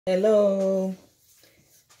Hello,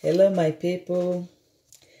 hello, my people.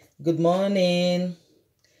 Good morning,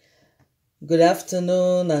 good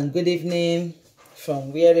afternoon, and good evening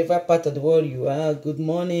from wherever part of the world you are. Good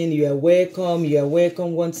morning, you are welcome. You are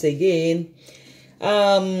welcome once again.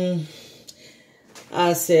 As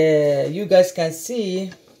you guys can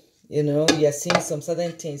see, you are seeing some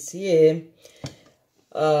certain things here.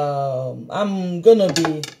 I'm gonna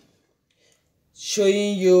be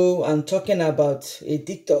showing you and talking about a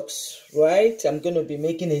detox, right? I'm going to be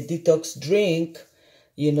making a detox drink,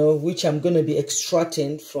 which I'm going to be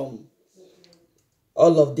extracting from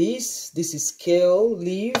all of this. This is kale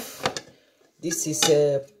leaf. This is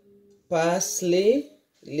parsley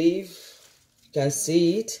leaf. You can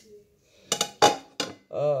see it.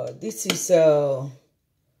 This is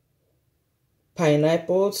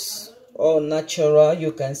pineapples, all natural,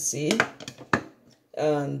 you can see.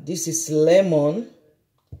 And this is lemon.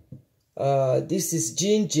 This is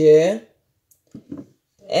ginger,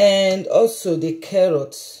 and also the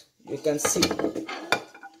carrots, you can see.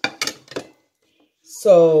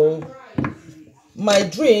 So my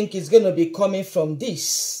drink is going to be coming from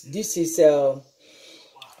this. This is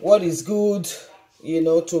what is good,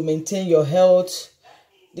 to maintain your health.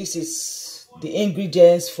 This is the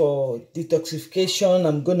ingredients for detoxification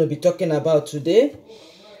I'm going to be talking about today.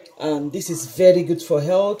 And this is very good for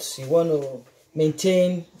health. You want to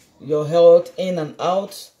maintain your health in and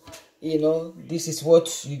out. This is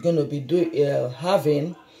what you're going to be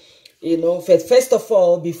having. First of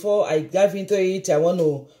all, before I dive into it, I want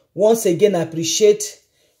to once again appreciate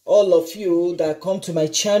all of you that come to my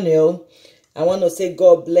channel. I want to say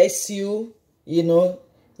God bless you.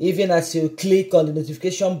 Even as you click on the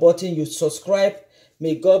notification button, you subscribe.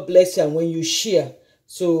 May God bless you. And when you share,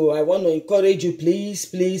 so I want to encourage you, please,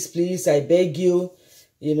 please, please, I beg you,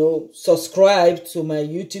 subscribe to my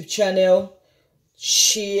YouTube channel,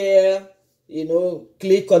 share,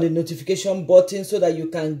 click on the notification button so that you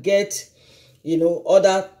can get,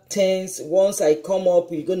 other things. Once I come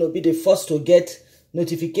up, you're going to be the first to get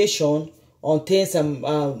notification on things I'm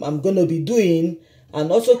going to be doing.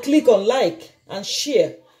 And also click on like and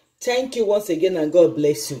share. Thank you once again, and God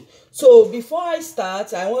bless you. So before I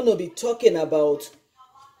start, I want to be talking about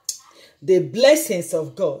the blessings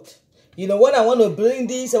of God. What I want to bring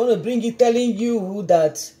this, I want to bring it telling you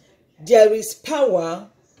that there is power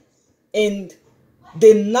in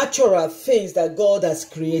the natural things that God has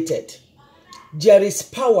created. There is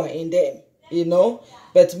power in them,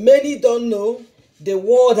 but many don't know. The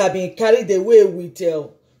world have been carried away with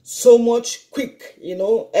so much quick,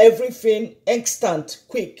 everything instant,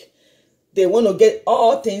 quick. They want to get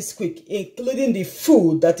all things quick, including the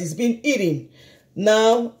food that is being eaten.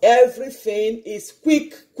 Now, everything is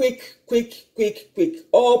quick,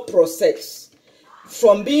 all processed.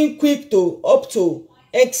 From being quick to up to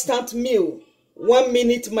instant meal, 1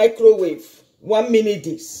 minute microwave, 1 minute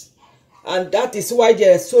this. And that is why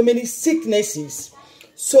there are so many sicknesses,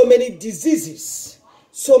 so many diseases,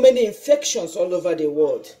 so many infections all over the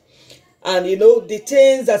world. And the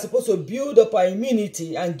things that are supposed to build up our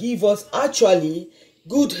immunity and give us actually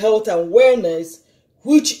good health and wellness,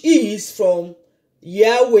 which is from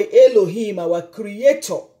Yahweh Elohim, our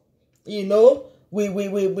creator. We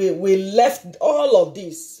left all of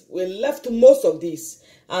this. We left most of this.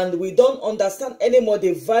 And we don't understand anymore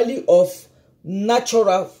the value of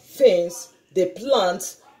natural things, the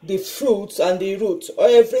plants, the fruits, and the roots.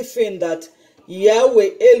 Everything that Yahweh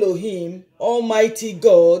Elohim, Almighty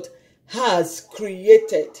God, has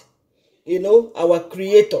created. Our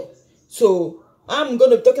creator. So I'm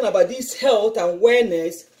going to be talking about this health and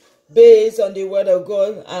wellness based on the word of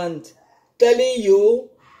God, and telling you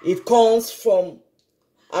it comes from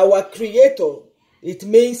our creator. It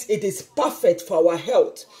means it is perfect for our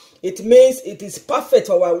health. It means it is perfect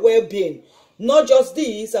for our well-being. Not just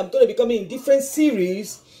this, I'm going to be coming in different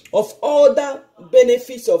series of other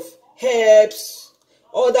benefits of herbs,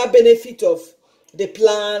 other benefits of the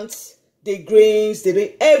plants, the grains,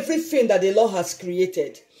 everything that the Lord has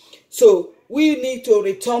created. So we need to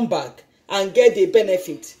return back and get the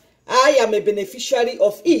benefit. I am a beneficiary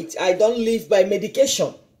of it. I don't live by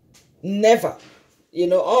medication. Never.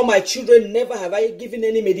 All my children, never have I given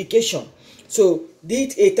any medication. So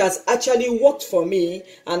it has actually worked for me,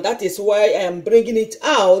 and that is why I am bringing it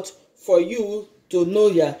out for you to know.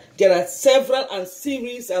 There are several and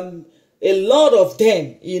series and a lot of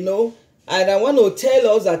them, and I want to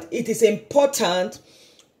tell us that it is important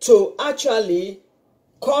to actually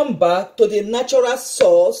come back to the natural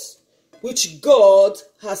source which God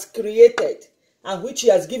has created and which he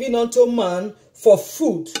has given unto man for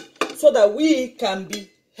food, so that we can be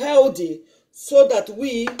healthy, so that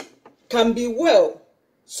we can be well,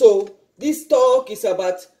 So this talk is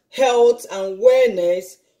about health and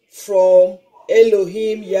wellness from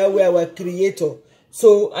Elohim, Yahweh, our creator.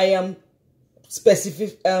 So I am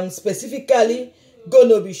specifically going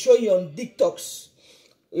to be showing you on detox.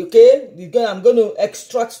 Okay, I'm going to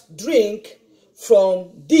extract drink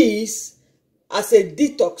from this as a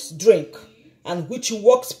detox drink, and which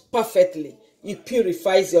works perfectly. It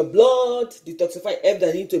purifies your blood, detoxifies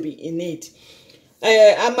everything to be in it.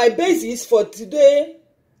 And my basis for today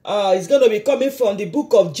is going to be coming from the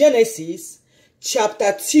book of Genesis,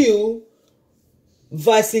 chapter 2,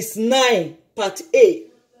 verses 9, part A,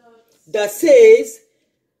 that says,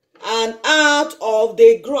 "And out of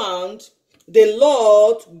the ground the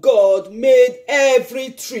Lord God made every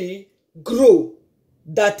tree grow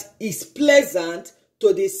that is pleasant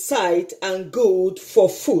to the sight and good for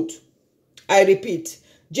food." I repeat,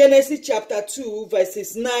 Genesis chapter 2,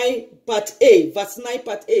 verses 9, part A, verse 9,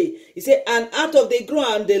 part A. It says, "And out of the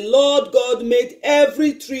ground the Lord God made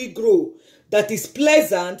every tree grow that is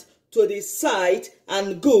pleasant to the sight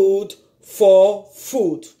and good for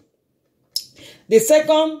food." The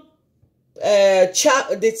second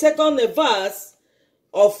verse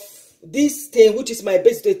of this thing, which is my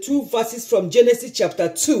base, the two verses from Genesis chapter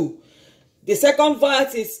 2. The second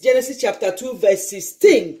verse is Genesis chapter 2, verse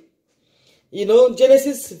 16. You know,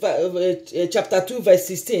 Genesis chapter 2, verse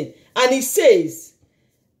 16. And it says,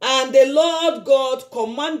 "And the Lord God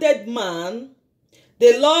commanded the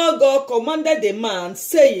man,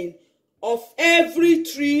 saying, Of every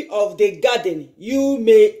tree of the garden you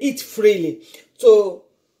may eat freely." So,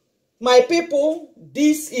 my people,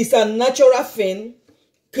 this is a natural thing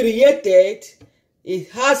created. It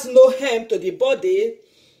has no harm to the body,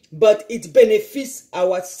 but it benefits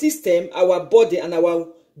our system, our body, and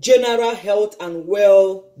our general health and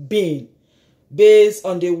well-being based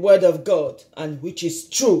on the word of God, and which is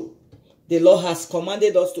true. The Lord has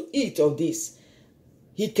commanded us to eat of this.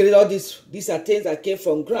 He created all this. These are things that came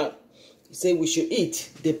from ground. He said we should eat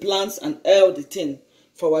the plants and all the things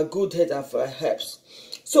for our good health and for our herbs.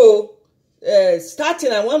 So,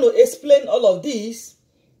 starting, I want to explain all of these,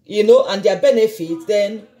 you know, and their benefits.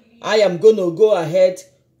 Then I am going to go ahead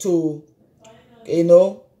to, you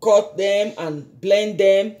know, cut them and blend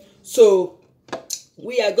them. So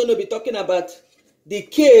we are going to be talking about the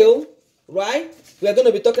kale, right? We are going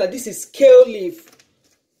to be talking about, this is kale leaf.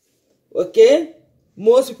 Okay?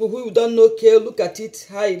 Most people who don't know kale, look at it,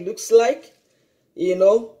 how it looks like. You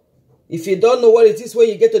know, if you don't know what it is, when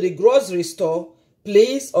you get to the grocery store,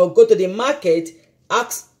 please, or go to the market,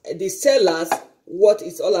 ask the sellers what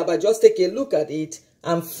it's all about. Just take a look at it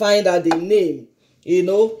and find out the name. You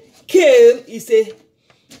know, kale is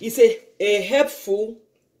helpful.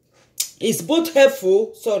 It's both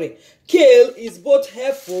helpful. Sorry, kale is both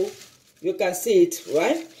helpful. You can see it,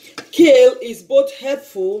 right? Kale is both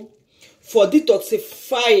helpful for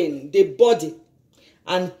detoxifying the body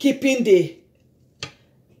and keeping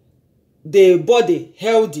the body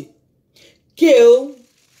healthy. Kale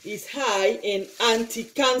is high in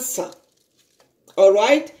anti-cancer. All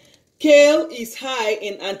right? Kale is high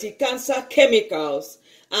in anti-cancer chemicals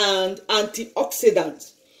and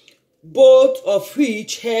antioxidants, both of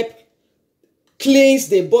which help cleanse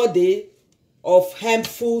the body of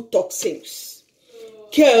harmful toxins.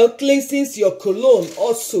 Kale cleanses your colon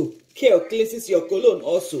also. Kale cleanses your colon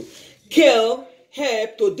also. Kale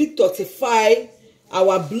helps to detoxify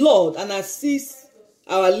our blood and assist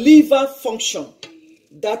our liver function.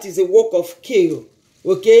 That is the work of kale.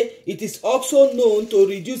 Okay? It is also known to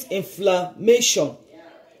reduce inflammation.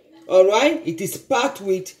 Alright? It is packed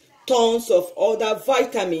with tons of other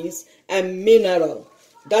vitamins and minerals.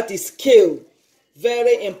 That is kale.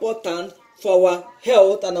 Very important for our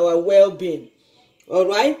health and our well-being.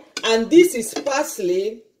 Alright? And this is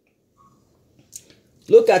parsley.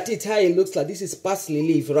 Look at it, how it looks like. This is parsley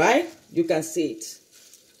leaf, right? You can see it.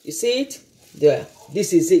 You see it? There.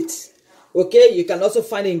 This is it. Okay? You can also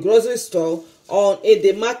find it in grocery store or in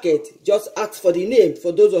the market. Just ask for the name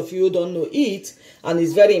for those of you who don't know it. And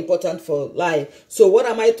it's very important for life. So what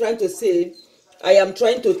am I trying to say? I am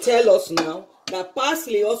trying to tell us now that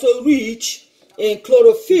parsley also rich in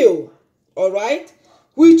chlorophyll. Alright?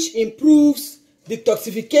 Which improves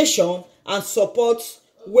detoxification and supports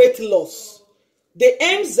weight loss. The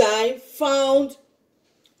enzyme found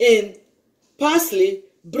in parsley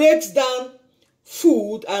breaks down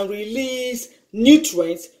food and releases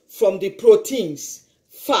nutrients from the proteins,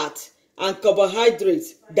 fat, and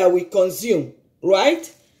carbohydrates that we consume,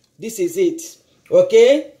 right? This is it,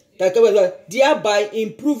 okay? Thereby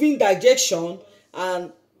improving digestion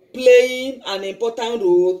and playing an important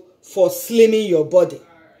role for slimming your body,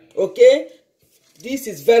 okay? This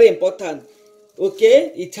is very important,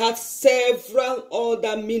 Okay, it has several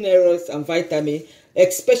other minerals and vitamins,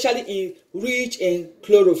 especially rich in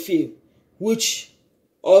chlorophyll, which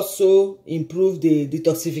also improve the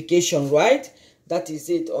detoxification, right? That is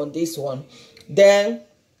it on this one. Then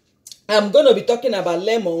I'm going to be talking about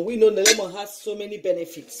lemon. We know the lemon has so many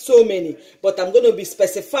benefits, so many, but I'm going to be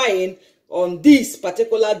specifying on this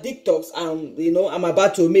particular detox I'm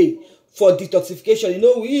about to make for detoxification.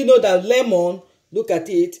 We know that lemon, look at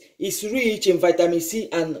it, is rich in vitamin C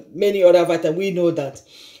and many other vitamins. We know that.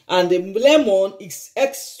 And the lemon is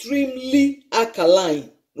extremely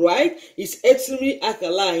alkaline, right? It's extremely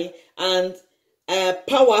alkaline and a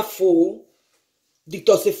powerful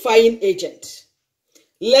detoxifying agent.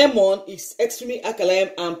 Lemon is extremely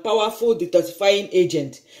alkaline and powerful detoxifying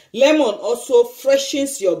agent. Lemon also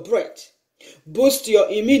freshens your breath, boosts your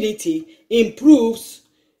immunity, improves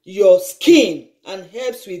your skin, and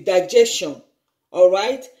helps with digestion. All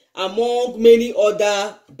right, among many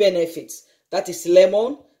other benefits. That is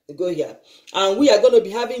lemon. Go here. And we are going to be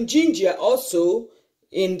having ginger also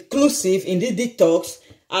inclusive in the detox.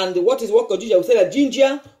 And what is work of ginger? We say that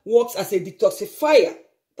ginger works as a detoxifier.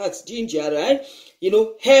 That's ginger, right?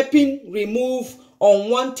 Helping remove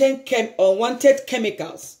unwanted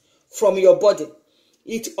chemicals from your body.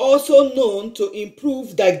 It's also known to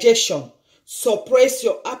improve digestion, suppress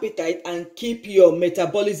your appetite, and keep your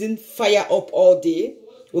metabolism fire up all day.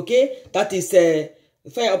 Okay, that is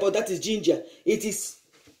fire up. That is ginger. It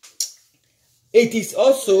is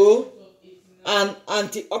also an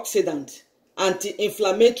antioxidant,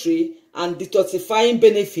 anti-inflammatory, and detoxifying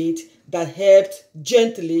benefit that helps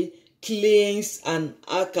gently cleanse and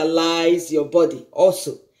alkalize your body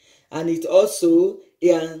also. And it also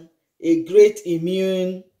a great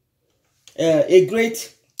immune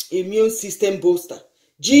system booster.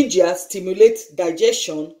 Ginger stimulates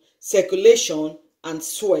digestion, circulation, and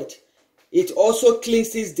sweat. It also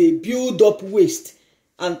cleanses the build-up waste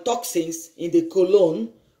and toxins in the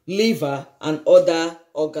colon, liver, and other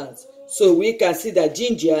organs. So we can see that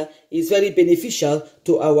ginger is very beneficial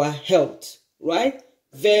to our health, right?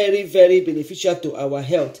 Very, very beneficial to our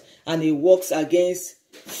health. And it works against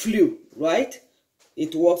flu, right?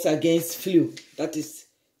 It works against flu. That is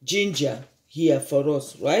ginger here for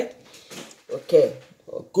us, right? Okay.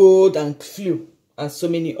 Cold and flu and so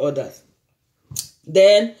many others.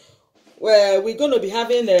 Then we're going to be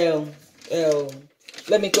having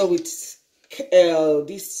let me go with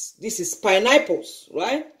this is pineapples,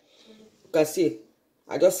 right? You can see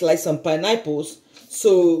I just sliced some pineapples.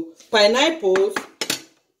 So pineapples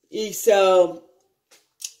is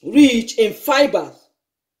rich in fiber,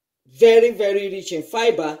 very, very rich in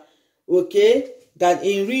fiber. Okay, that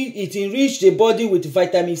it enrich the body with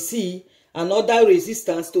vitamin C and other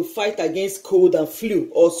resistance to fight against cold and flu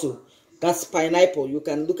also. That's pineapple. You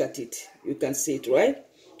can look at it. You can see it, right?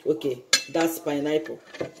 Okay, that's pineapple,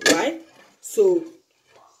 right? So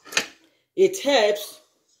it helps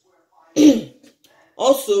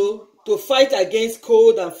also to fight against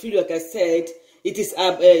cold and flu. Like I said,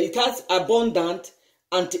 it has abundant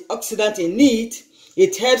antioxidant in it.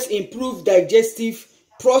 It helps improve digestive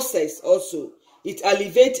process also. It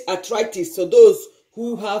alleviates arthritis. So those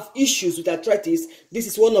who have issues with arthritis, this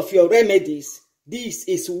is one of your remedies. This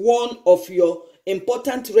is one of your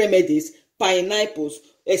important remedies, pineapples,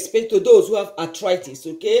 especially to those who have arthritis,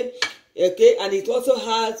 okay? Okay, and it also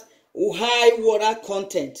has high water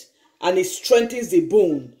content and it strengthens the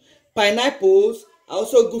bone. Pineapples are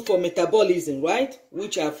also good for metabolism, right?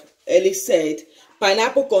 Which I've earlier said.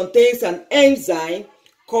 Pineapple contains an enzyme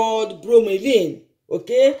called bromelain,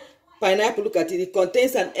 okay? Pineapple, look at it. It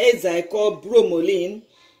contains an enzyme called bromelain,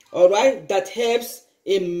 all right, that helps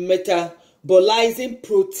in metabolizing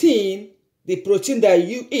protein, the protein that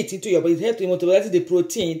you eat into your body. It helps in metabolizing the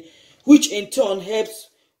protein, which in turn helps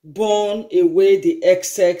burn away the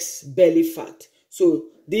excess belly fat. So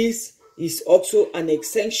this is also an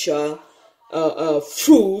essential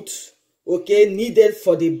fruit, okay, needed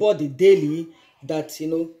for the body daily that,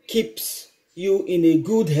 keeps you in a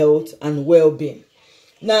good health and well-being.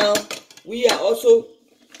 Now, we are also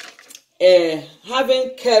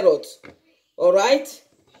having carrots, all right?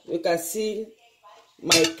 You can see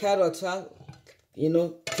my carrots are,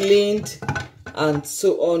 cleaned and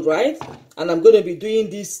so on, right? And I'm going to be doing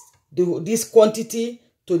this quantity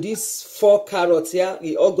to these 4 carrots here.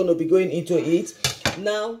 We're all going to be going into it.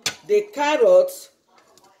 Now, the carrots,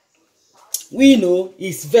 we know,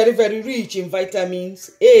 is very, very rich in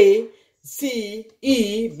vitamins A, C,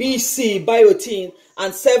 E, B, C, biotin,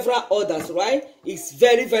 and several others, right? It's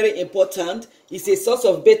very, very important. It's a source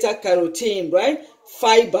of beta carotene, right?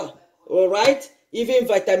 Fiber, all right? Even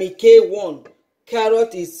vitamin K1,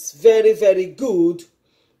 Carrot is very, very good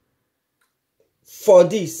for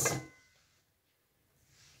this.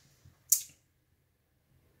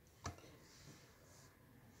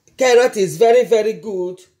 Carrot is very, very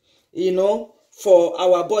good, you know, for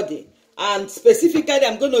our body. And specifically,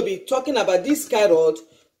 I'm going to be talking about this carrot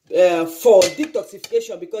for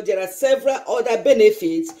detoxification, because there are several other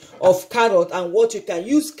benefits of carrot and what you can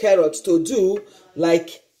use carrots to do,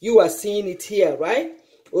 like you are seeing it here, right?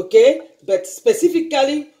 Okay, but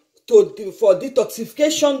specifically for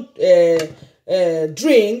detoxification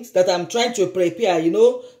drinks that I'm trying to prepare, you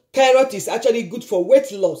know, carrot is actually good for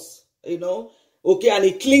weight loss, you know. Okay, and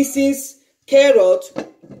it cleanses carrot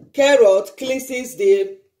cleanses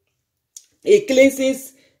the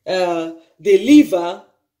liver.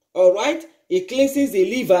 All right, it cleanses the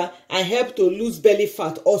liver and help to lose belly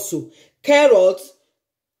fat. Also, carrot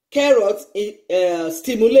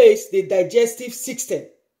stimulates the digestive system.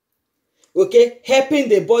 Okay, helping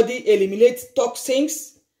the body eliminate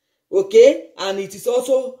toxins. Okay, and it is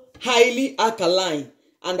also highly alkaline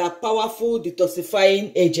and a powerful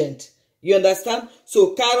detoxifying agent. You understand?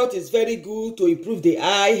 So carrot is very good to improve the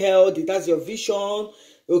eye health. It has your vision.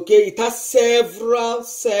 Okay, it has several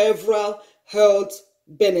health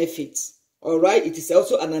benefits. All right, it is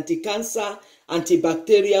also an anti-cancer,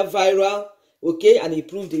 antibacterial, viral. Okay, and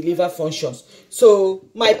improve the liver functions. So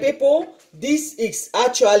my people, this is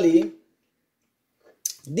actually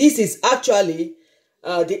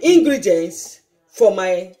the ingredients for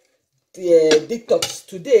my detox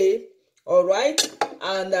today. All right,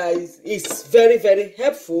 and it's very, very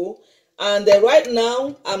helpful. And right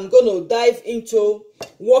now I'm going to dive into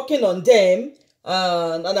working on them,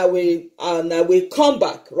 and I will come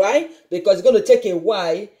back, right? Because it's going to take a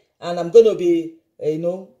while, and I'm going to be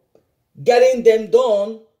getting them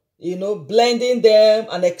done, blending them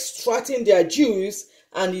and extracting their juice,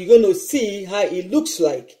 and you're going to see how it looks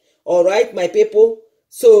like. All right, my people.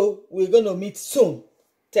 So we're going to meet soon.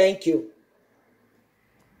 Thank you.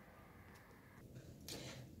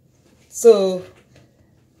 So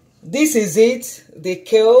this is it, the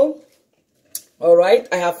kale. All right,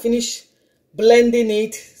 I have finished blending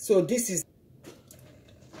it. So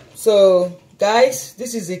guys,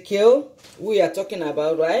 this is the kale we are talking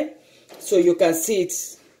about, right? So you can see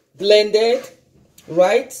it's blended,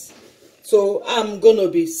 right? So I'm gonna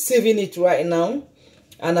be sieving it right now,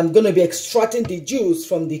 and I'm gonna be extracting the juice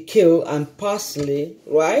from the kale and parsley,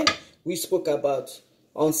 right? We spoke about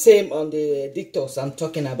on the detox I'm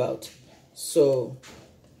talking about. So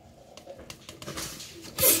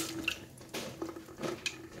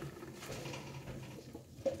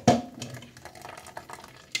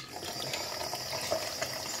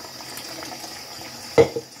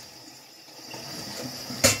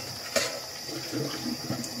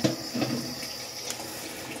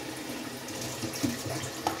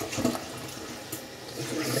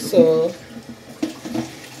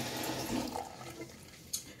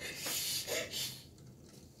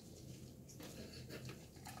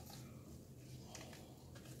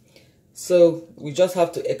So we just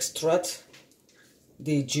have to extract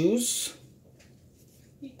the juice.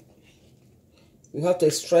 We have to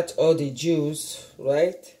extract all the juice,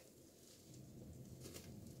 right?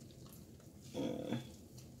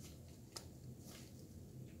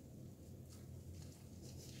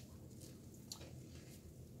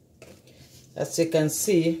 As you can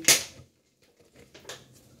see,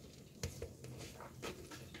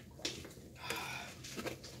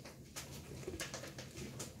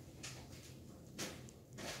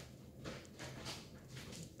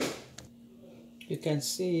 you can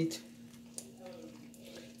see it.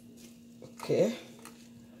 Okay,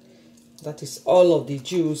 that is all of the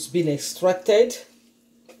juice being extracted.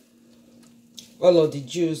 All of the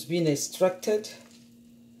juice being extracted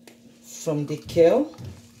from the kale.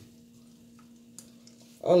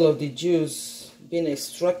 All of the juice being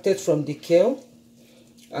extracted from the kale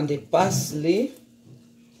and the parsley,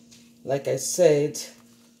 like I said.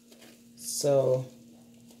 So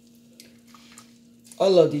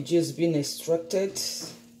all of the juice being extracted.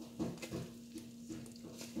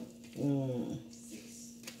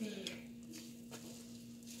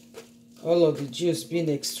 All of the juice being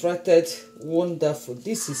extracted. Wonderful.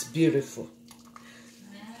 This is beautiful.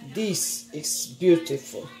 This is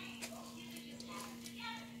beautiful.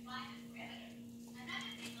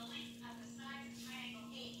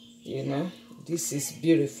 You know, this is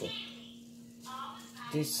beautiful.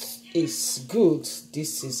 This is good.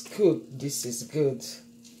 This is good. This is good.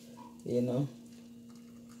 You know.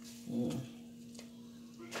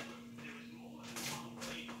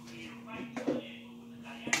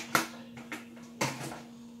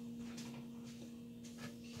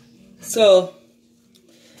 So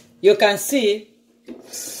You can see,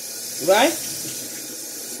 right?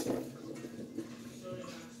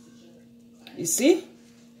 You see?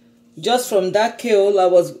 Just from that kale, I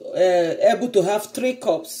was able to have 3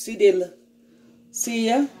 cups. See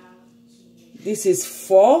here? This is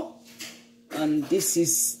 4, and this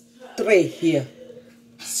is 3 here.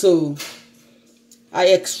 So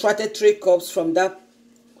I extracted 3 cups from that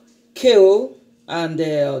kale and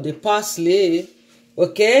the parsley.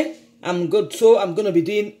 Okay, I'm good. So I'm going to be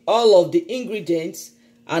doing all of the ingredients,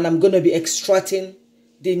 and I'm going to be extracting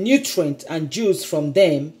the nutrient and juice from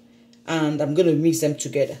them, and I'm going to mix them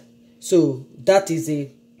together. So that is the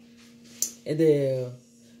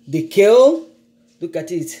kale. Look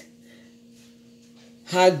at it,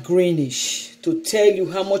 how greenish, to tell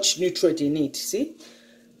you how much nutrient in it. See,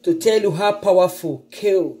 to tell you how powerful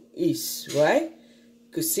kale is, right?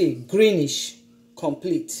 You could see greenish,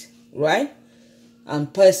 complete, right?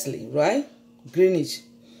 And parsley, right? Greenish.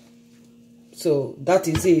 So that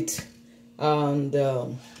is it, and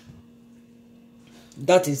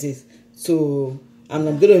that is it. So, and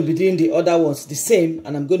I'm going to be doing the other ones the same,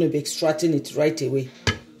 and I'm going to be extracting it right away.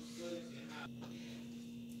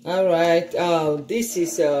 All right, this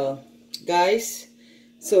is guys,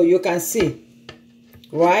 so you can see,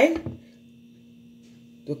 right?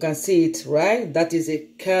 You can see it, right? That is a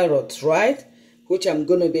carrot, right? Which I'm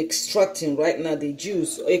going to be extracting right now, the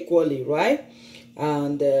juice equally, right?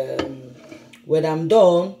 And when I'm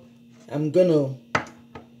done, I'm going to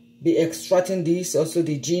be extracting this, also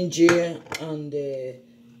the ginger and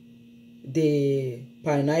the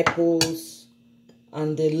pineapples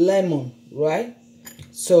and the lemon, right?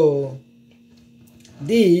 So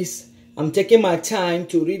this, I'm taking my time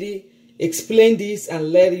to really explain this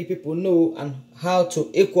and let people know and how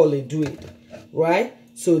to equally do it, right?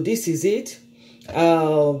 So this is it.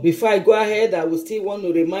 Before I go ahead, I will still want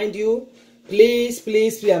to remind you, please,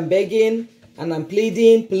 I'm begging and I'm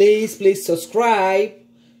pleading, please subscribe,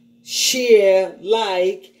 share,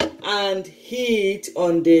 like, and hit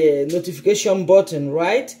on the notification button,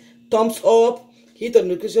 right? Thumbs up, hit the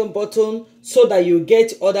notification button so that you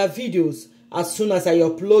get other videos as soon as I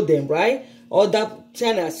upload them, right? Other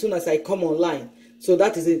channel as soon as I come online. So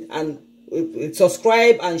that is it. And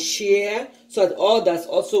subscribe and share so that others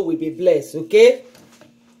also will be blessed, okay?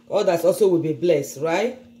 Others also will be blessed,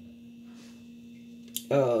 right?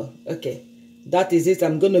 Okay. That is it.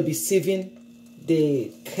 I'm going to be sieving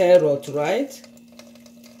the carrot, right?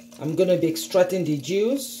 I'm going to be extracting the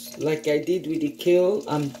juice like I did with the kale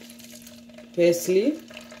and parsley.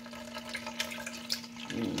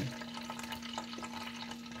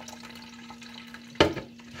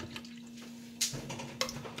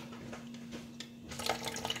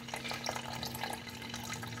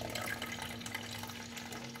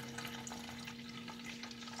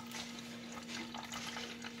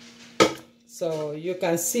 So you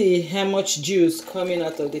can see how much juice coming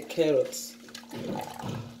out of the carrots.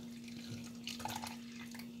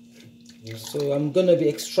 So I'm going to be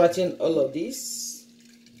extracting all of this,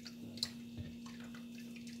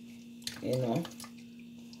 you know.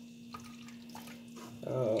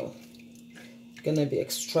 Going to be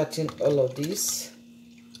extracting all of this.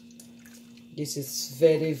 This is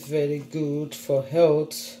very, very good for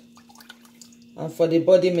health and for the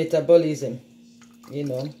body metabolism, you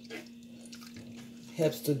know.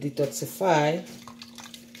 Helps to detoxify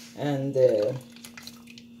and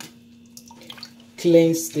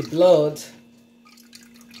cleanse the blood.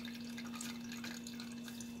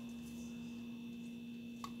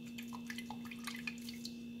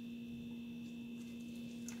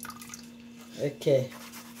 Okay,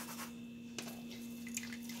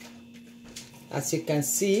 as you can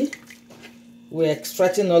see, we're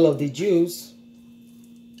extracting all of the juice.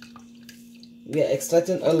 We are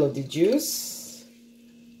extracting all of the juice.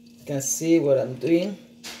 You can see what I'm doing.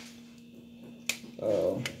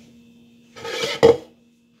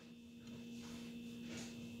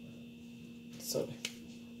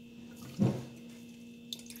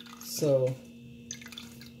 So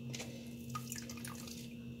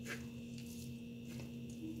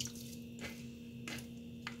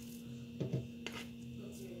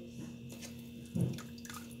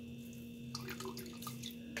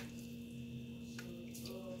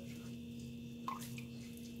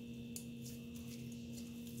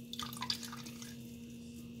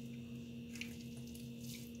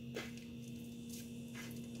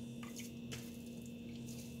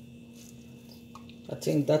I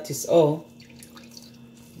think that is all.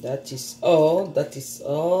 That is all. That is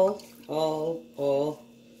all. All.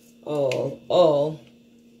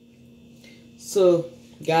 So,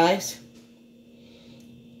 guys,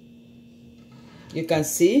 you can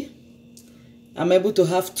see I'm able to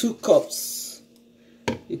have 2 cups.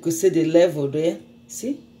 You could see the level there.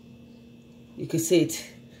 See? You could see it.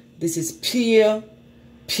 This is pure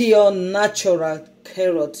natural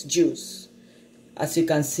carrot juice. As you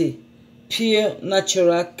can see, pure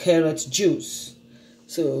natural carrot juice.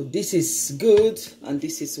 So this is good and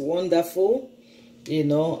this is wonderful, you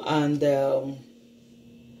know, and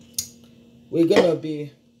we're gonna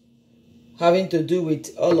be having to do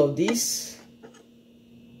with all of this,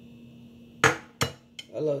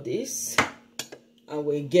 and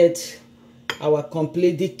we get our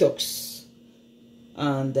complete detox.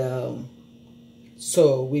 And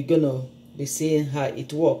so we're gonna be seeing how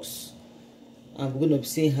it works, and we're gonna be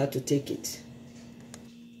seeing how to take it.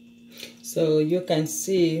 So you can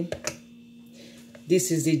see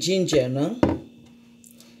this is the ginger now.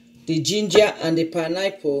 The ginger and the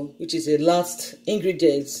pineapple, which is the last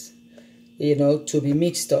ingredients, you know, to be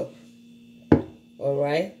mixed up. All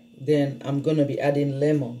right, then I'm gonna be adding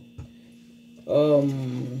lemon.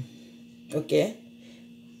 Okay,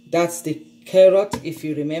 that's the carrot, if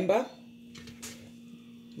you remember.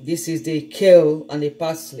 This is the kale and the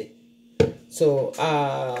parsley. So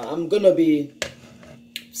I'm gonna be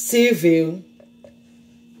sieving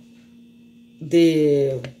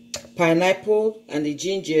the pineapple and the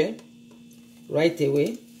ginger right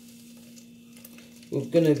away. We're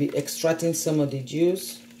gonna be extracting some of the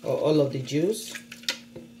juice, or all of the juice,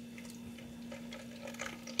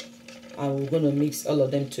 and we're gonna mix all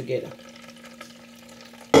of them together.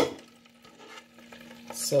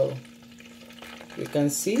 So you can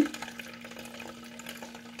see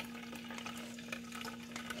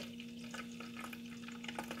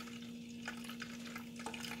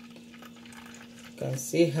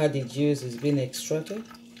how the juice is being extracted.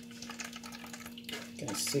 You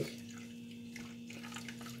can see.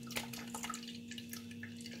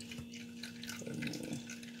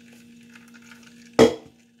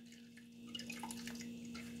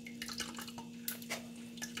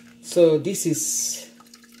 So this is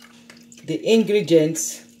the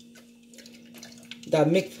ingredients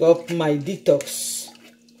that make up my detox,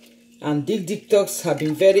 and this detox have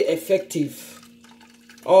been very effective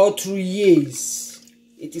all through years.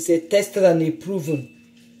 It is a tested and a proven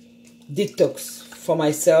detox for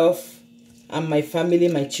myself and my family,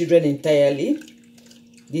 my children entirely.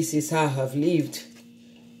 This is how I have lived,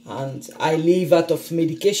 and I live out of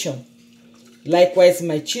medication. Likewise,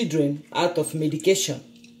 my children out of medication.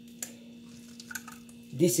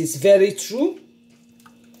 This is very true.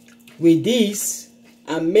 With this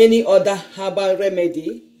and many other herbal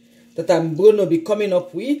remedy that I'm going to be coming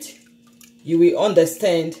up with, you will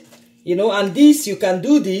understand, you know. And this, you can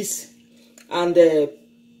do this and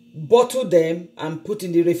bottle them and put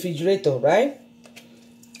in the refrigerator, right?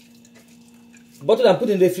 Bottle and put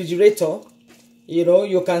in the refrigerator. You know,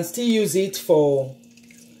 you can still use it for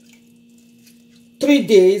 3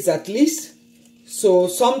 days at least. So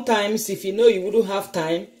sometimes, if you know you wouldn't have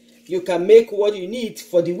time, you can make what you need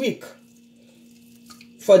for the week.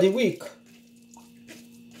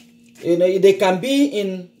 You know, they can be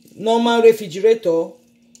in normal refrigerator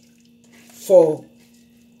for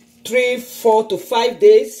 3, 4 to 5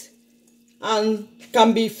 days, and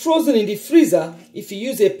can be frozen in the freezer if you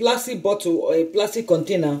use a plastic bottle or a plastic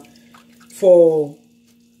container for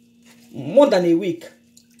more than a week.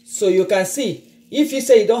 So you can see, if you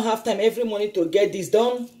say you don't have time every morning to get this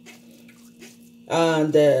done,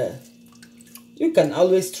 and you can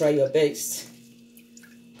always try your best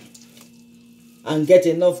and get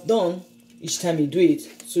enough done each time you do it,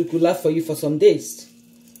 so it could last for you for some days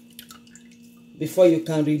before you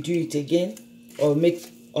can redo it again or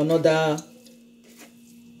make another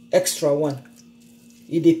extra one.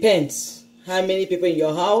 It depends how many people in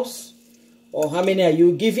your house, or how many are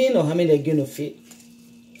you giving, or how many are you going to feed.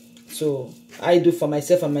 So I do for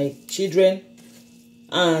myself and my children,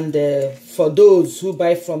 and for those who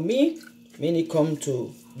buy from me, many come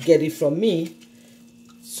to get it from me.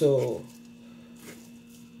 So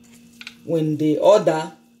when they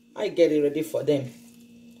order, I get it ready for them,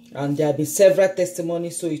 and there have been several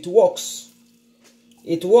testimonies. So it works.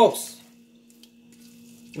 It works,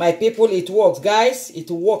 my people. It works, guys. It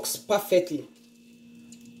works perfectly.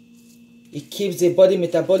 It keeps the body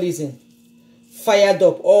metabolism fired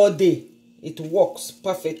up all day. It works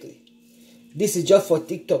perfectly. This is just for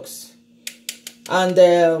TikToks. And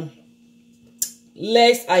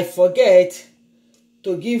lest I forget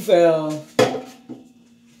to give an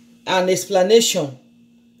explanation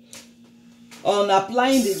on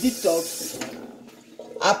applying the detox.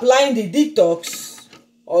 Applying the detox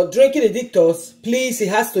or drinking the detox, please, it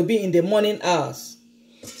has to be in the morning hours.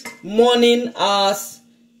 Morning hours,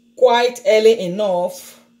 quite early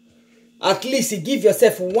enough. at least you give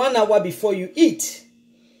yourself 1 hour before you eat.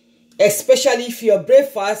 Especially if your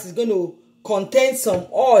breakfast is going to contain some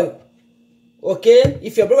oil. Okay?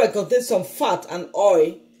 If your breakfast contains some fat and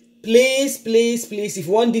oil, please, please, please, if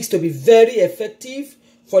you want this to be very effective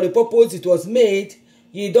for the purpose it was made,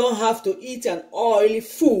 you don't have to eat an oily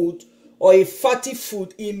food or a fatty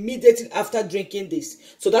food immediately after drinking this.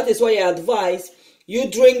 So that is why I advise you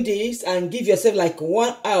drink this and give yourself like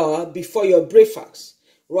 1 hour before your breakfast,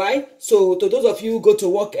 right? So to those of you who go to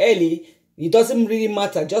work early, it doesn't really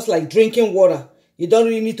matter. Just like drinking water, you don't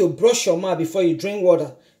really need to brush your mouth before you drink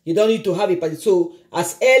water. You don't need to have a party. So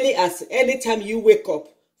as early as any time you wake up,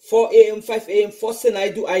 4 a.m., 5 a.m., first thing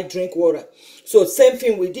I drink water. So same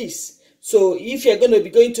thing with this. So if you're going to be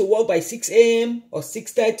going to work by 6 a.m. or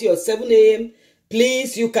 6:30 or 7 a.m.,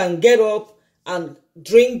 please, you can get up and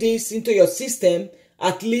drink this into your system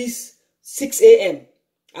at least 6 a.m.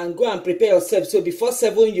 and go and prepare yourself. So before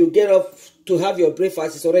 7, you get up to have your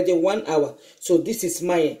breakfast. It's already 1 hour. So this is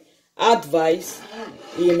my advice,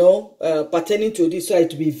 pertaining to this, so it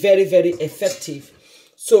to be very, very effective.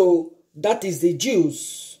 So that is the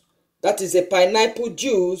juice. That is a pineapple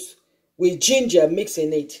juice with ginger mixed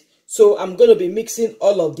in it. So I'm going to be mixing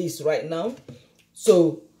all of this right now.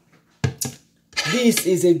 So this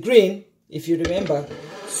is a green, if you remember.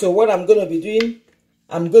 So what I'm going to be doing,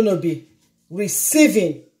 I'm going to be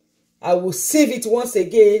receiving. I will save it once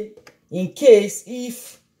again in case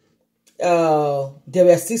if there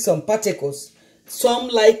were still some particles. Some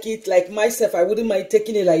like it, like myself, I wouldn't mind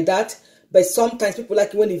taking it like that. But sometimes people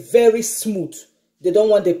like it when it's very smooth. They don't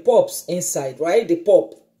want the pops inside, right? The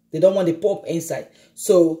pop. They don't want the pop inside.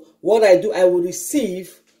 So what I do, I will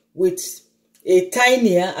receive with a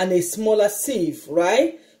tinier and a smaller sieve,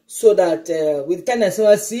 right? So that with tinier and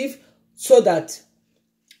smaller sieve, so that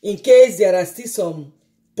in case there are still some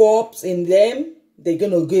pops in them, they're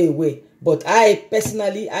gonna go away. But I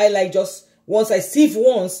personally, I like just once I sieve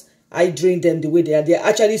once, I drain them the way they are. They're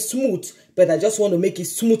actually smooth, but I just want to make it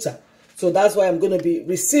smoother. So that's why I'm gonna be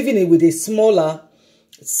receiving it with a smaller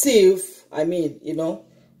sieve.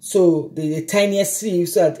 So the tiniest sieve,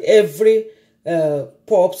 so that every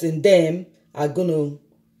pops in them are gonna,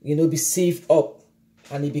 be sieved up,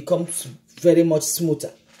 and it becomes very much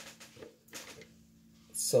smoother.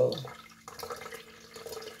 So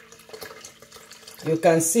you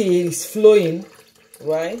can see it's flowing,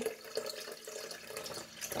 right?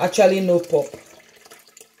 Actually, no pop.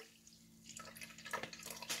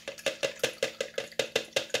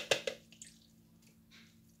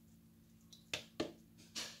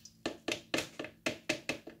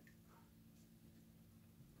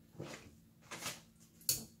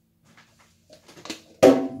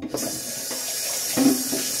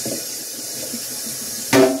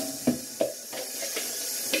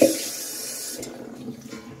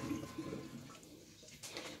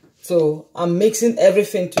 So I'm mixing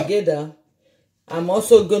everything together. I'm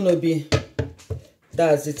also going to be,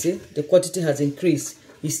 that's it, the quantity has increased.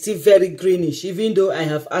 It's still very greenish, even though I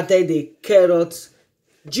have added the carrot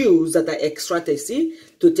juice that I extracted, see,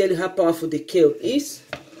 to tell you how powerful the kale is.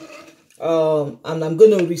 And I'm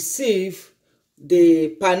going to receive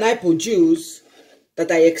the pineapple juice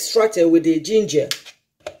that I extracted with the ginger.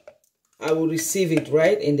 I will receive it,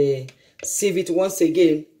 right, in the sieve it once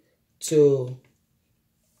again to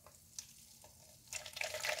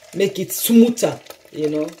make it smoother,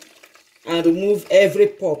 and remove every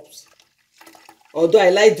pops. Although I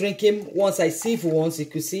like drinking once I sieve once, you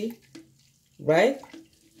could see, right?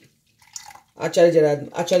 Actually, there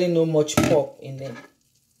are actually no much pop in them.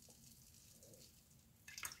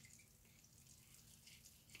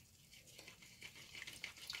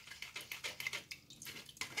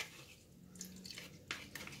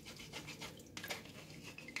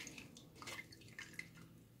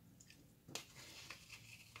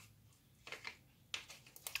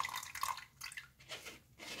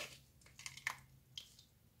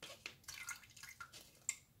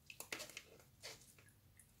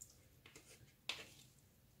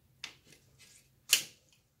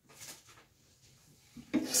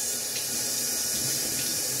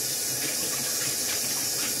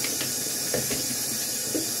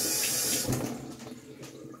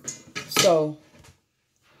 So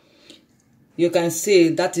you can see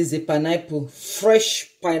that is the pineapple,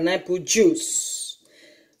 fresh pineapple juice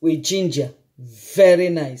with ginger. Very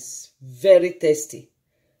nice, very tasty.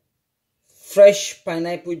 Fresh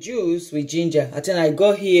pineapple juice with ginger. I think I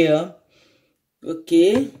got here,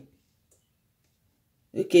 okay,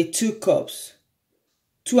 2 cups,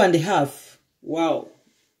 2.5. Wow,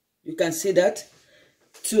 you can see that,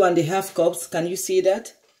 2.5 cups. Can you see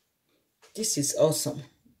that? This is awesome.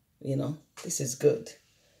 This is good.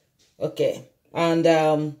 Okay, and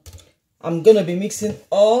I'm gonna be mixing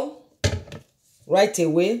all right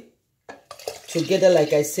away together,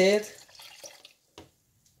 like I said.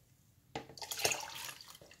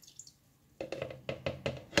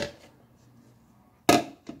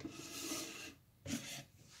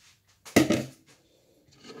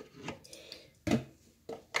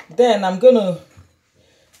 Then I'm gonna,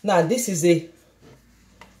 now this is a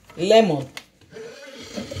lemon.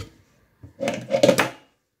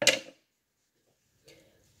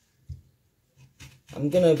 I'm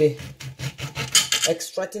gonna be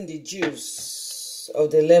extracting the juice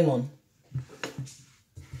of the lemon.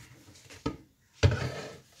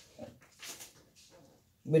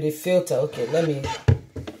 With a filter. Okay, let me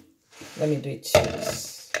do it.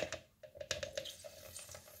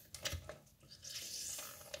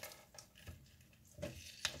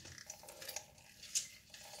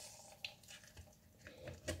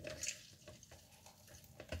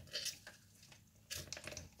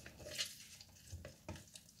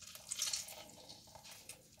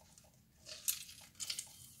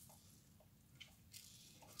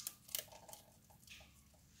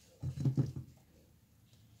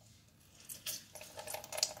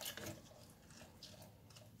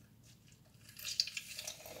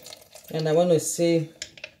 And I want to see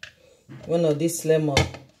one of this lemon,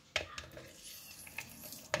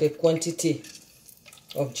 the quantity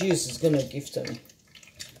of juice is going to give to me.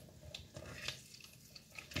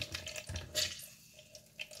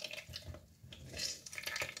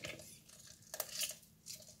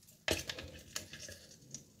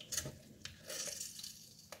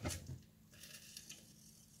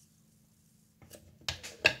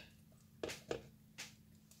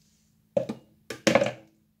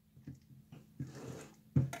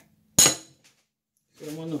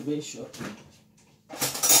 I want to make sure.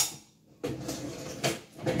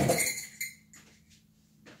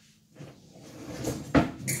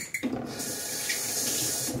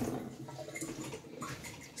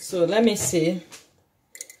 So let me see.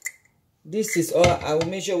 This is all I will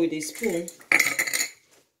measure with a spoon.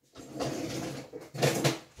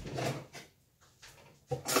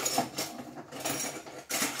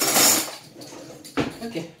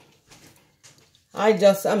 Okay. I'm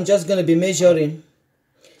just going to be measuring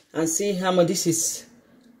and see how much. This is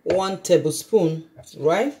 1 tablespoon,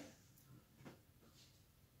 right?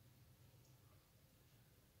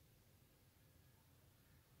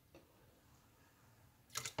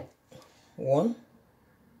 One,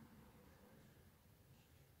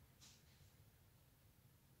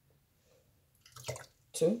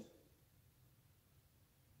 two,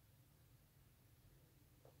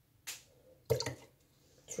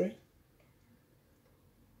 three,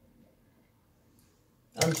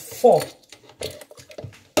 and 4.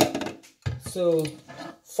 So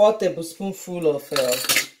 4 tablespoonful of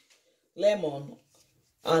lemon.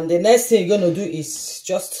 And the next thing you're going to do is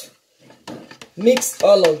just mix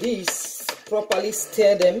all of these, properly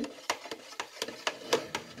stir them,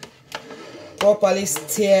 properly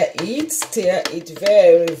stir it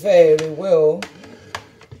very, very well.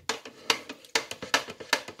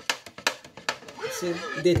 See,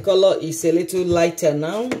 the color is a little lighter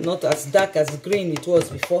now, not as dark as green it was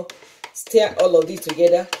before. Stir all of these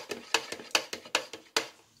together,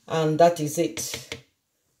 and that is it.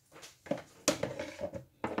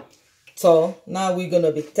 So now we're going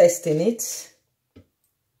to be testing it.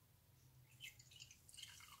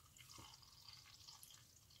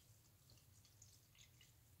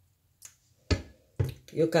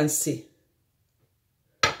 You can see.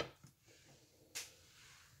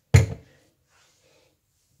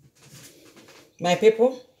 My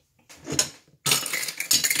people,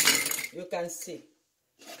 you can see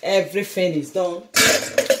everything is done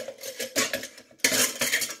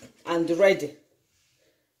and ready.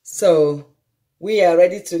 So we are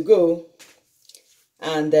ready to go,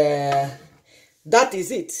 and that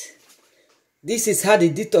is it. This is how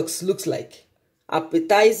the detox looks like.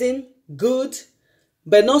 Appetizing, good,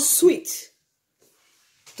 but not sweet.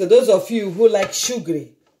 To those of you who like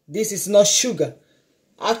sugary, this is not sugar.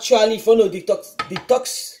 Actually, if you want to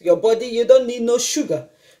detox your body, you don't need no sugar.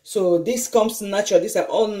 So this comes natural. These are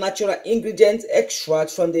all natural ingredients,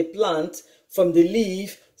 extract from the plant, from the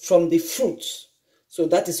leaf, from the fruits. So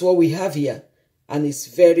that is what we have here. And it's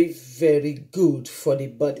very, very good for the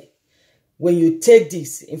body. When you take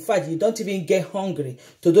this, in fact, you don't even get hungry.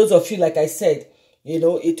 To those of you, like I said, you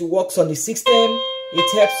know, it works on the system.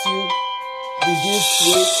 It helps you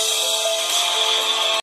reduce weight.